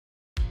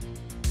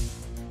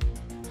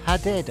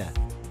HADEDE.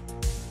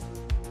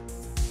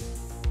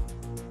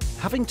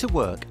 Having to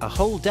work a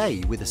whole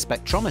day with a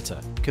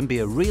spectrometer can be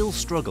a real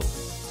struggle,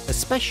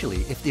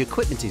 especially if the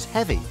equipment is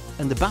heavy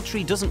and the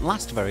battery doesn't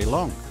last very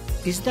long.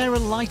 Is there a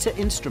lighter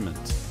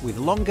instrument with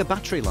longer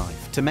battery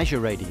life to measure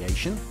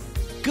radiation?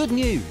 Good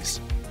news!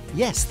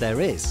 Yes, there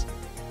is.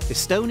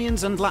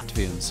 Estonians and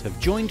Latvians have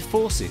joined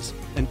forces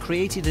and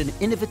created an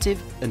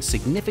innovative and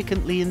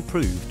significantly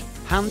improved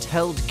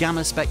handheld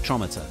gamma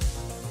spectrometer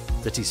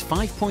that is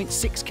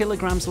 5.6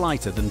 kilograms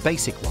lighter than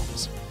basic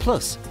ones.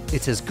 Plus,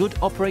 it has good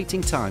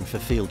operating time for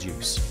field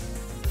use.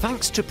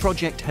 Thanks to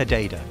Project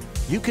HADEDE,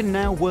 you can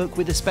now work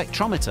with a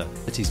spectrometer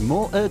that is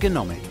more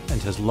ergonomic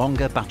and has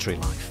longer battery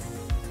life.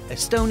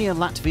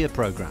 Estonia-Latvia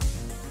programme,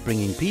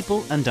 bringing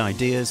people and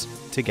ideas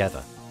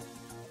together.